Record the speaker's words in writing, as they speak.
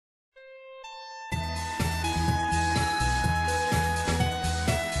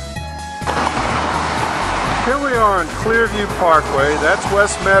Here we are on Clearview Parkway. That's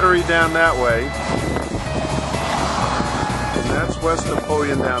West Metairie down that way. And that's West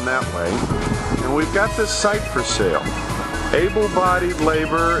Napoleon down that way. And we've got this site for sale. Able-bodied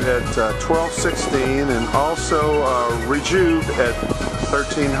labor at 1216 and also Rejuve at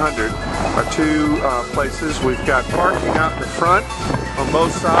 1300 are two places. We've got parking out in the front on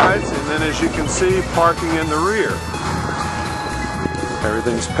both sides, and then as you can see, parking in the rear.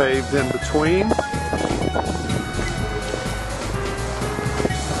 Everything's paved in between.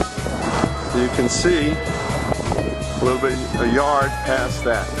 You can see a little bit, a yard past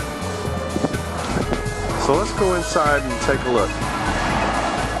that. So let's go inside and take a look.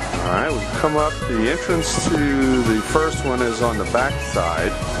 Alright, we've come up. The entrance to the first one is on the back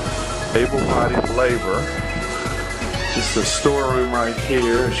side. Able-bodied labor. Just a storeroom right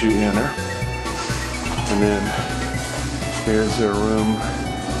here as you enter. And then here's a room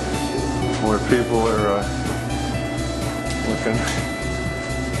where people are looking.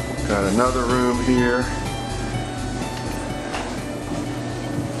 Got another room here.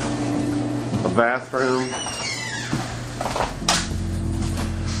 A bathroom.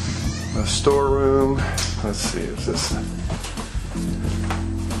 A storeroom. Let's see, is this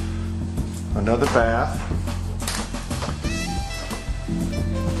another bath?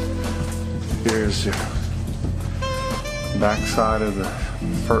 Here's your back side of the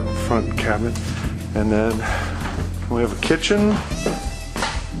front cabinet. And then we have a kitchen.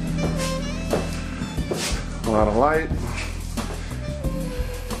 A lot of light.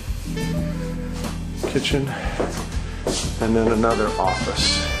 Kitchen. And then another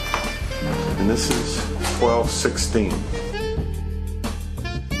office. And this is 1216.